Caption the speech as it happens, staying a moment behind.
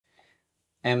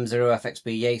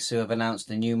M0FXB YAESU have announced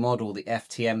a new model, the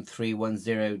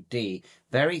FTM310D,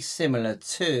 very similar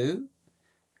to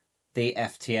the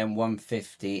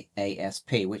FTM150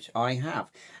 ASP, which I have,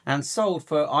 and sold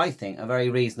for, I think, a very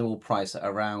reasonable price at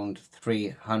around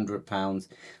 £300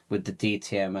 with the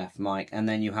DTMF mic, and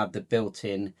then you have the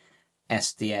built-in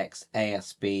SDX,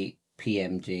 ASB,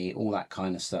 PMG, all that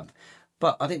kind of stuff.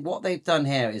 But I think what they've done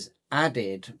here is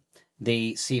added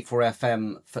the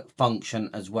C4FM function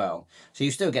as well. So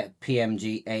you still get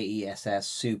PMG, AESS,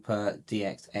 Super,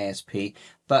 DX, ASP,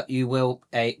 but you will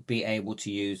be able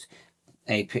to use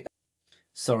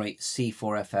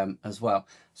C4FM as well.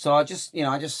 So I just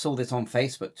saw this on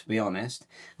Facebook, to be honest,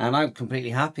 and I'm completely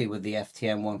happy with the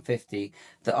FTM150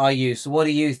 that I use. So what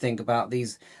do you think about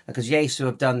these? Because YAESU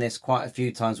have done this quite a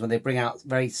few times when they bring out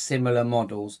very similar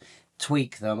models,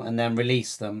 tweak them, and then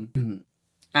release them.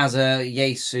 As a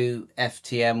YAESU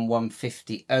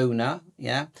FTM150 owner,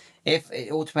 yeah, if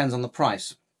it all depends on the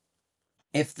price.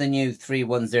 If the new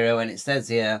 310, and it says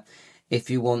here, if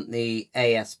you want the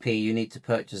ASP, you need to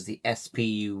purchase the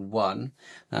SPU1,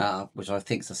 which I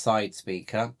think is a side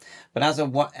speaker. But as a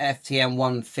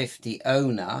FTM150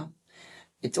 owner,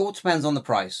 it all depends on the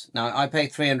price. Now, I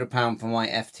paid £300 for my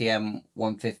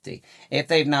FTM150. If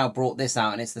they've now brought this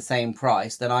out and it's the same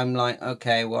price, then I'm like,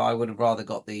 okay, well, I would have rather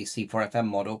got the C4FM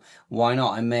model. Why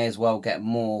not? I may as well get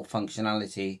more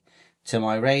functionality to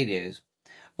my radios.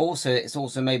 Also, it's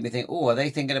also made me think, oh, are they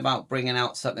thinking about bringing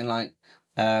out something like,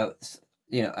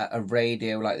 you know, a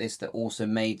radio like this that also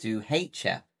may do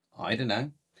HF? I don't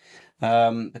know.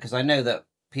 Because I know that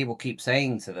people keep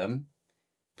saying to them,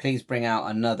 please bring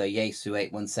out another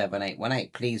YAESU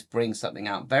 817-818. Please bring something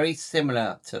out very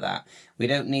similar to that. We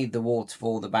don't need the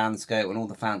waterfall, the band scope, and all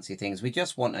the fancy things. We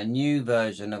just want a new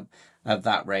version of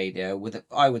that radio with,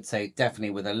 I would say,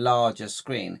 definitely with a larger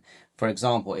screen. For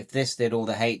example, if this did all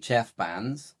the HF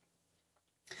bands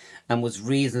and was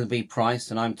reasonably priced,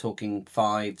 and I'm talking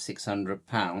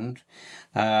 £500-600,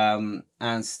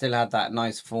 and still had that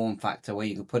nice form factor where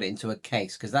you can put it into a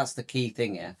case, because that's the key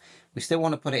thing here. We still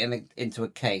want to put it into a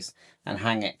case and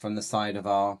hang it from the side of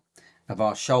our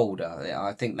shoulder.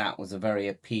 I think that was a very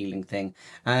appealing thing.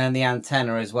 And the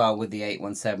antenna as well with the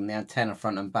 817, the antenna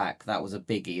front and back, that was a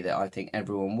biggie that I think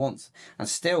everyone wants and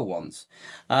still wants.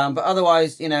 But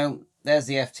otherwise, you know, there's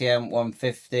the FTM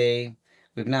 150.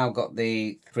 We've now got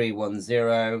the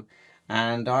 310,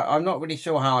 and I'm not really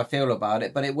sure how I feel about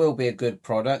it, but it will be a good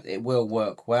product. It will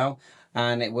work well,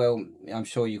 and it will, I'm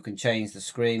sure you can change the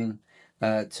screen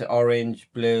to orange,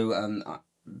 blue, and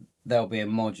there'll be a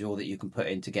module that you can put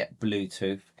in to get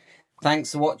Bluetooth.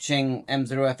 Thanks for watching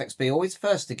M0FXB. Always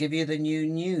first to give you the new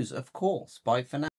news, of course. Bye for now.